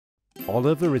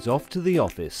Oliver is off to the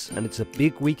office and it's a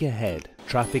big week ahead.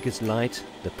 Traffic is light,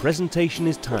 the presentation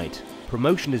is tight,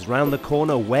 promotion is round the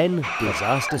corner when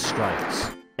disaster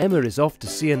strikes. Emma is off to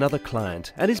see another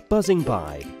client and is buzzing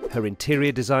by. Her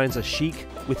interior designs are chic,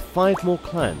 with 5 more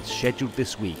clients scheduled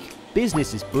this week.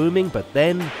 Business is booming, but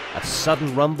then a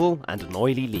sudden rumble and an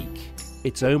oily leak.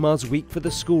 It's Omar's week for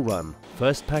the school run.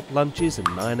 First packed lunches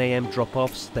and 9 AM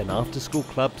drop-offs, then after-school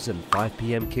clubs and 5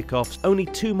 PM kickoffs. Only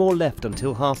 2 more left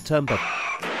until half-term, but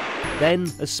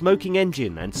then a smoking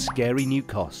engine and scary new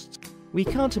costs. We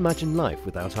can't imagine life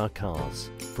without our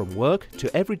cars. From work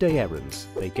to everyday errands,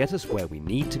 they get us where we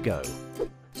need to go.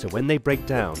 So when they break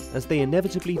down, as they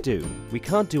inevitably do, we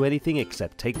can't do anything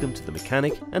except take them to the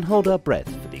mechanic and hold our breath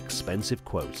for the expensive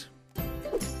quote.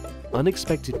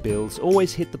 Unexpected bills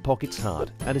always hit the pockets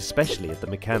hard, and especially at the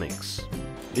mechanics.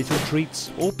 Little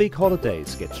treats or big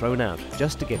holidays get thrown out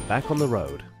just to get back on the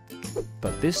road.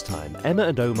 But this time, Emma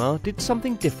and Omar did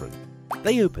something different.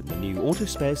 They opened the new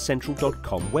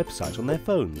Autosparescentral.com website on their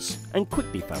phones and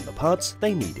quickly found the parts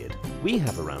they needed. We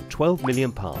have around 12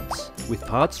 million parts, with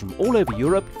parts from all over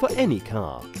Europe for any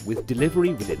car, with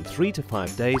delivery within 3 to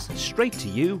 5 days straight to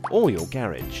you or your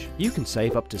garage. You can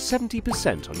save up to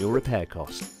 70% on your repair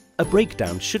costs. A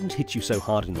breakdown shouldn't hit you so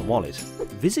hard in the wallet.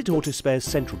 Visit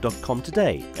Autosparescentral.com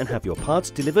today and have your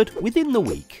parts delivered within the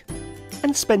week.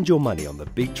 And spend your money on the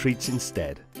big treats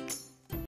instead.